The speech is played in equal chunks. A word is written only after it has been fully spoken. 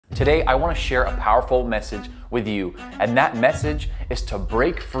Today, I want to share a powerful message with you, and that message is to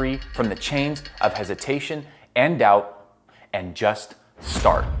break free from the chains of hesitation and doubt and just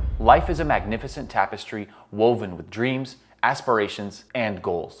start. Life is a magnificent tapestry woven with dreams, aspirations, and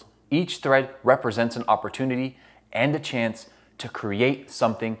goals. Each thread represents an opportunity and a chance to create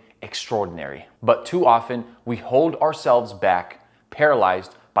something extraordinary. But too often, we hold ourselves back,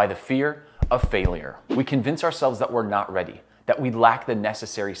 paralyzed by the fear of failure. We convince ourselves that we're not ready, that we lack the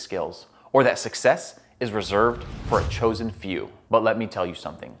necessary skills, or that success is reserved for a chosen few. But let me tell you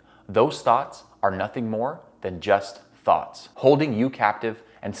something. Those thoughts are nothing more than just thoughts, holding you captive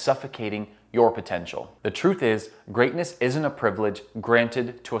and suffocating your potential. The truth is, greatness isn't a privilege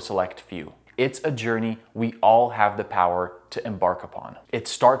granted to a select few. It's a journey we all have the power to embark upon. It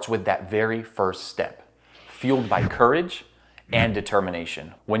starts with that very first step, fueled by courage and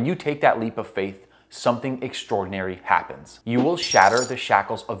determination. When you take that leap of faith, something extraordinary happens. You will shatter the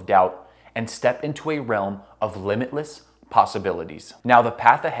shackles of doubt and step into a realm of limitless possibilities. Now, the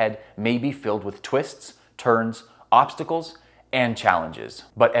path ahead may be filled with twists, turns, obstacles, and challenges,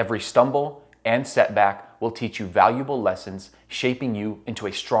 but every stumble and setback will teach you valuable lessons, shaping you into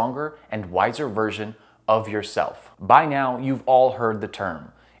a stronger and wiser version of yourself. By now, you've all heard the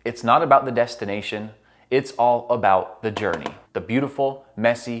term. It's not about the destination, it's all about the journey. The beautiful,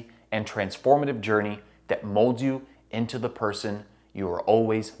 messy, and transformative journey that molds you into the person you are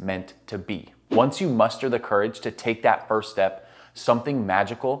always meant to be. Once you muster the courage to take that first step, something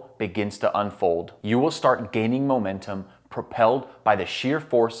magical begins to unfold. You will start gaining momentum, propelled by the sheer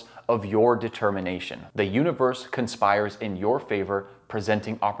force of your determination. The universe conspires in your favor,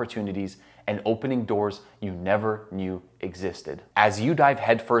 presenting opportunities and opening doors you never knew existed. As you dive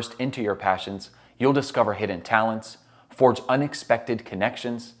headfirst into your passions, you'll discover hidden talents, forge unexpected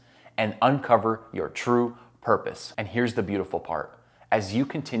connections, and uncover your true purpose. And here's the beautiful part. As you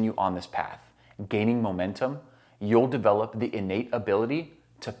continue on this path, gaining momentum, you'll develop the innate ability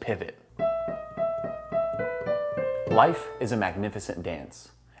to pivot. Life is a magnificent dance,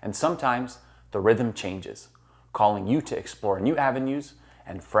 and sometimes the rhythm changes, calling you to explore new avenues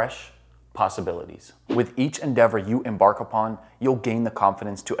and fresh possibilities. With each endeavor you embark upon, you'll gain the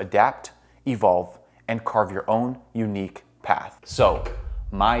confidence to adapt, evolve, and carve your own unique path. So,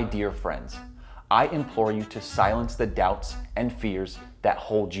 my dear friends, I implore you to silence the doubts and fears that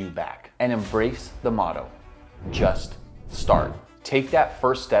hold you back and embrace the motto, just start. Take that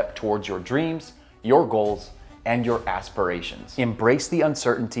first step towards your dreams, your goals, and your aspirations. Embrace the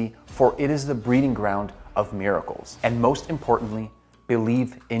uncertainty, for it is the breeding ground of miracles. And most importantly,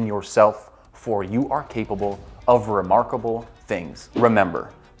 believe in yourself, for you are capable of remarkable things.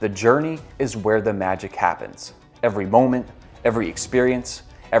 Remember, the journey is where the magic happens. Every moment, every experience,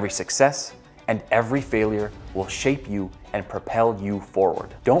 every success, and every failure will shape you and propel you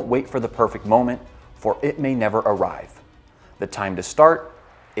forward. Don't wait for the perfect moment, for it may never arrive. The time to start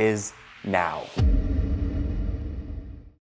is now.